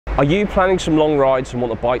Are you planning some long rides and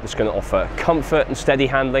want a bike that's going to offer comfort and steady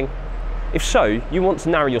handling? If so, you want to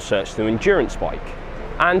narrow your search to an endurance bike.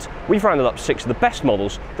 And we've rounded up 6 of the best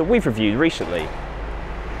models that we've reviewed recently.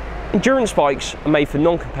 Endurance bikes are made for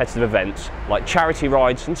non-competitive events like charity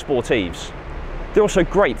rides and sportives. They're also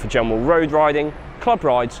great for general road riding, club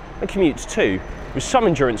rides and commutes too, with some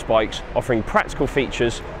endurance bikes offering practical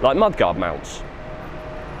features like mudguard mounts.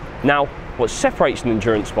 Now, what separates an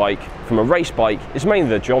endurance bike from a race bike is mainly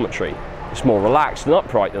the geometry. It's more relaxed and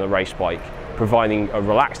upright than a race bike, providing a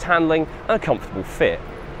relaxed handling and a comfortable fit.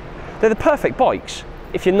 They're the perfect bikes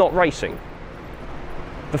if you're not racing.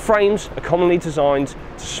 The frames are commonly designed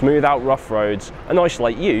to smooth out rough roads and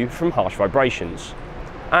isolate you from harsh vibrations.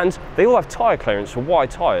 And they all have tyre clearance for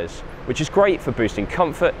wide tyres, which is great for boosting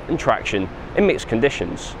comfort and traction in mixed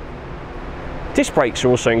conditions. Disc brakes are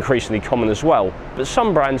also increasingly common as well, but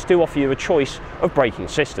some brands do offer you a choice of braking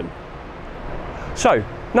system. So,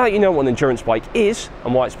 now that you know what an endurance bike is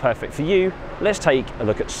and why it's perfect for you, let's take a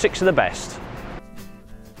look at 6 of the best.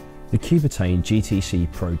 The Cube GTC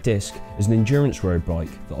Pro Disc is an endurance road bike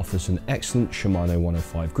that offers an excellent Shimano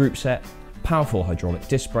 105 group set, powerful hydraulic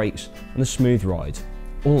disc brakes and a smooth ride,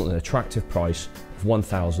 all at an attractive price of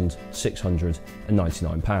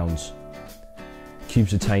 £1,699.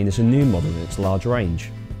 Cube's Attain is a new model in its large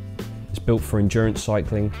range. It's built for endurance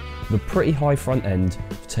cycling with a pretty high front end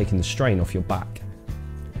for taking the strain off your back.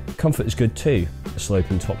 Comfort is good too. A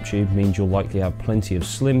sloping top tube means you'll likely have plenty of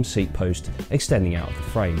slim seat post extending out of the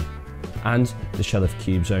frame. And the shell of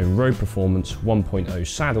Cube's own Road Performance 1.0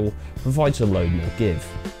 saddle provides a load more give.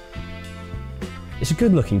 It's a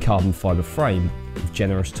good looking carbon fibre frame with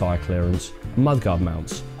generous tyre clearance and mudguard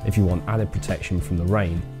mounts if you want added protection from the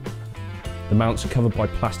rain. The mounts are covered by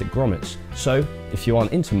plastic grommets, so if you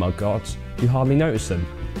aren't into mudguards, you hardly notice them,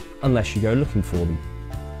 unless you go looking for them.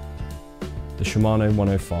 The Shimano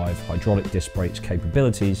 105 hydraulic disc brakes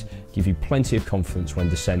capabilities give you plenty of confidence when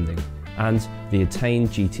descending, and the Attain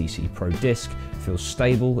GTC Pro Disc feels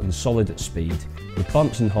stable and solid at speed, with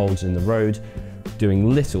bumps and holds in the road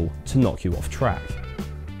doing little to knock you off track.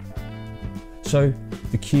 So,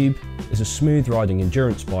 the Cube is a smooth riding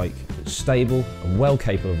endurance bike that's stable and well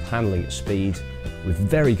capable of handling at speed, with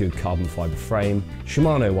very good carbon fibre frame,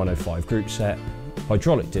 Shimano 105 group set,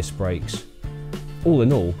 hydraulic disc brakes. All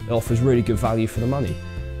in all, it offers really good value for the money.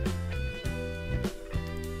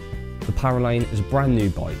 The Paralane is a brand new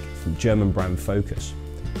bike from German brand Focus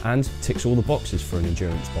and ticks all the boxes for an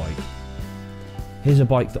endurance bike. Here's a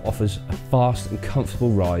bike that offers a fast and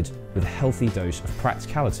comfortable ride with a healthy dose of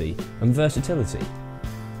practicality and versatility.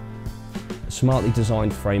 A smartly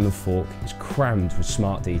designed frame and fork is crammed with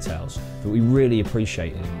smart details that we really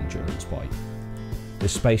appreciate in an endurance bike.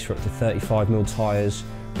 There's space for up to 35mm tyres,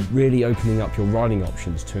 really opening up your riding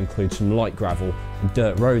options to include some light gravel and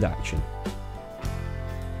dirt road action.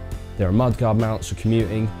 There are mudguard mounts for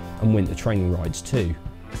commuting and winter training rides too.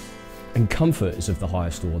 And comfort is of the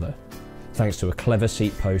highest order, thanks to a clever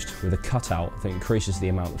seat post with a cutout that increases the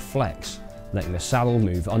amount of flex, letting the saddle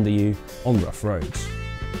move under you on rough roads.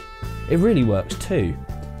 It really works too.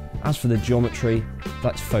 As for the geometry,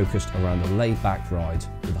 that's focused around a laid-back ride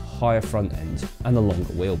with a higher front end and a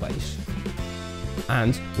longer wheelbase.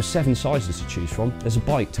 And with 7 sizes to choose from, there's a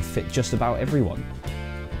bike to fit just about everyone.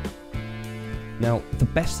 Now, the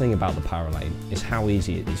best thing about the Paralane is how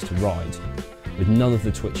easy it is to ride, with none of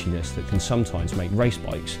the twitchiness that can sometimes make race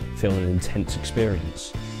bikes feel an intense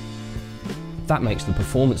experience. That makes the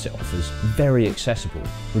performance it offers very accessible,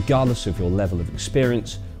 regardless of your level of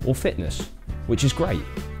experience or fitness, which is great.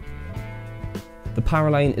 The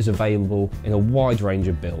Paralane is available in a wide range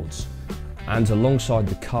of builds, and alongside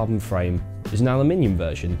the carbon frame is an aluminium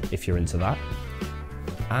version if you're into that.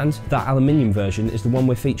 And that aluminium version is the one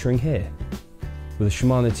we're featuring here. With a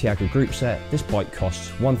Shimano Tiago group set, this bike costs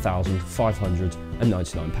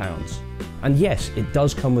 £1,599. And yes, it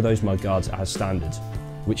does come with those mudguards as standard,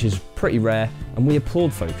 which is pretty rare, and we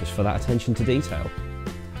applaud Focus for that attention to detail.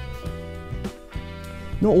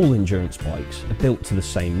 Not all endurance bikes are built to the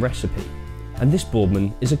same recipe, and this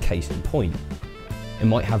Boardman is a case in point. It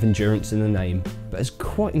might have endurance in the name, but has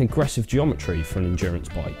quite an aggressive geometry for an endurance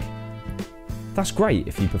bike. That's great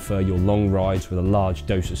if you prefer your long rides with a large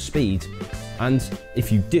dose of speed, and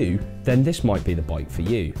if you do, then this might be the bike for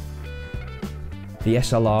you. The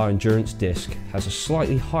SLR Endurance Disc has a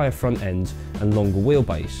slightly higher front end and longer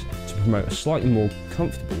wheelbase to promote a slightly more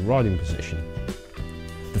comfortable riding position.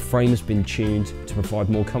 The frame has been tuned to provide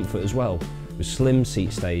more comfort as well, with slim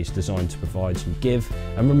seat stays designed to provide some give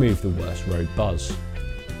and remove the worst road buzz.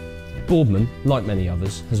 Boardman, like many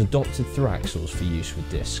others, has adopted through axles for use with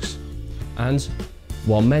discs. And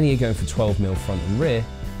while many are going for 12mm front and rear,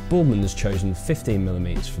 Boardman has chosen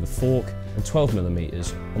 15mm for the fork and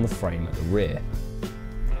 12mm on the frame at the rear.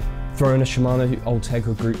 Throw in a Shimano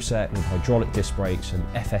Ultegra group set with hydraulic disc brakes and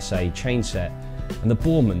FSA chain set, and the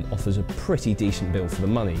Boardman offers a pretty decent build for the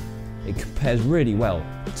money. It compares really well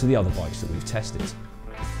to the other bikes that we've tested.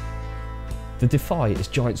 The Defy is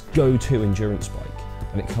Giant's go-to endurance bike,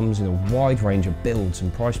 and it comes in a wide range of builds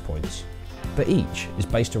and price points, but each is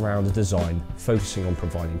based around a design focusing on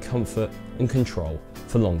providing comfort and control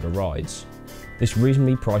for longer rides. This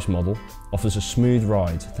reasonably priced model offers a smooth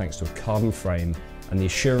ride thanks to a carbon frame and the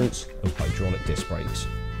assurance of hydraulic disc brakes.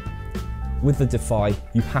 With the Defy,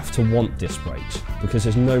 you have to want disc brakes because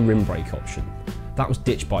there's no rim brake option. That was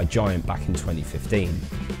ditched by Giant back in 2015.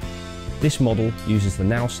 This model uses the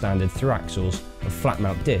now standard through axles and flat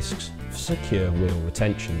mount discs for secure wheel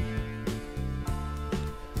retention.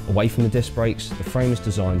 Away from the disc brakes, the frame is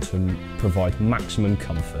designed to provide maximum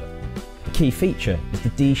comfort. A key feature is the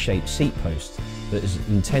D-shaped seat post that is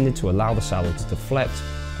intended to allow the saddle to deflect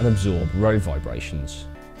and absorb road vibrations.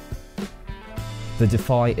 The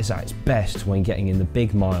Defy is at its best when getting in the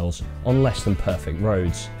big miles on less than perfect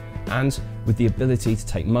roads, and with the ability to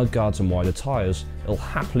take mudguards and wider tyres, it'll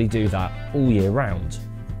happily do that all year round.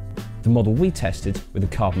 The model we tested, with a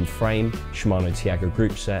carbon frame, Shimano Tiago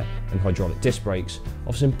group set and hydraulic disc brakes,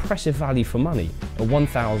 offers impressive value for money at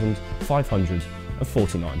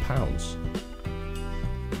 £1,549.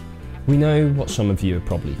 We know what some of you are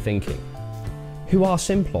probably thinking. Who are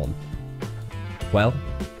Simplon? Well,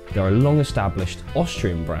 they're a long-established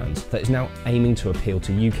Austrian brand that is now aiming to appeal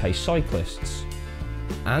to UK cyclists.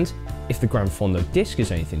 And if the Gran Fondo disc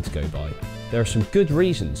is anything to go by, there are some good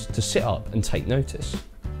reasons to sit up and take notice.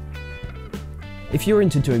 If you're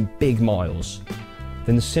into doing big miles,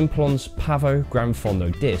 then the Simplon's Pavo Gran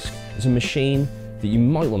Fondo disc is a machine that you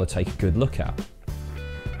might want to take a good look at,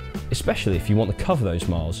 especially if you want to cover those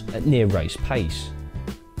miles at near race pace.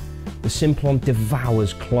 The Simplon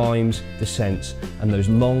devours climbs, descents and those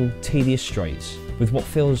long, tedious straights with what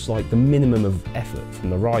feels like the minimum of effort from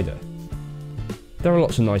the rider. There are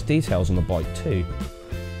lots of nice details on the bike too.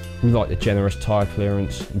 We like the generous tyre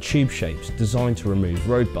clearance and tube shapes designed to remove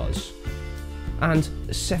road buzz. And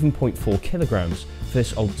 7.4 kilograms for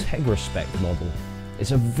this Ultegra spec model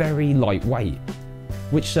is a very light weight,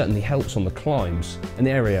 which certainly helps on the climbs, an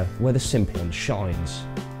area where the Simplon shines.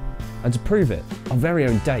 And to prove it, our very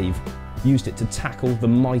own Dave used it to tackle the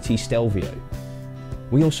mighty Stelvio.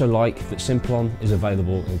 We also like that Simplon is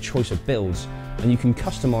available in a choice of builds, and you can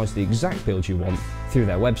customise the exact build you want through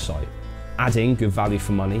their website, adding good value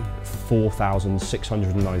for money,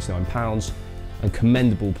 £4,699, and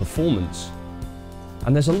commendable performance.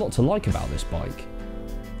 And there's a lot to like about this bike.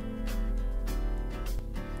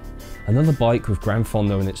 Another bike with Gran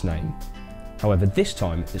Fondo in its name. However, this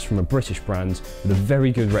time it's from a British brand with a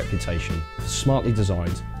very good reputation for smartly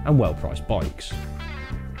designed and well-priced bikes.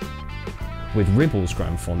 With Ribble's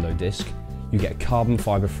Gran Fondo disc, you get a carbon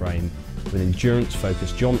fibre frame with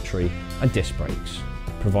endurance-focused geometry and disc brakes,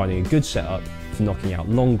 providing a good setup for knocking out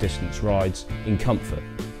long-distance rides in comfort.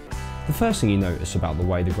 The first thing you notice about the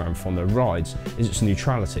way the Gran Fondo rides is its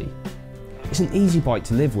neutrality. It's an easy bike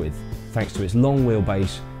to live with, thanks to its long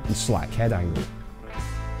wheelbase and slack head angle.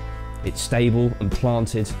 It's stable and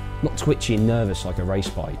planted, not twitchy and nervous like a race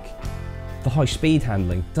bike. The high speed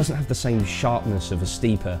handling doesn't have the same sharpness of a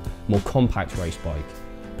steeper, more compact race bike,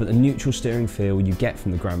 but the neutral steering feel you get from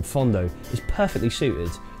the Gran Fondo is perfectly suited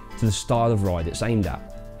to the style of ride it's aimed at.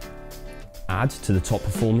 Add to the top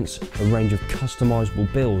performance a range of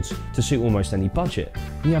customisable builds to suit almost any budget,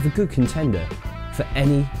 and you have a good contender for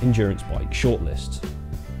any endurance bike shortlist.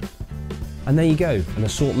 And there you go, an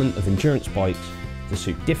assortment of endurance bikes to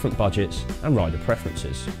suit different budgets and rider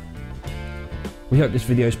preferences. We hope this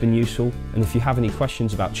video has been useful, and if you have any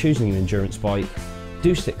questions about choosing an endurance bike,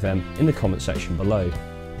 do stick them in the comment section below.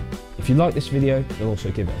 If you like this video, then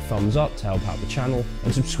also give it a thumbs up to help out the channel,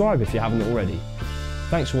 and subscribe if you haven't already.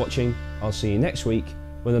 Thanks for watching. I'll see you next week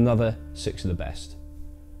with another 6 of the best.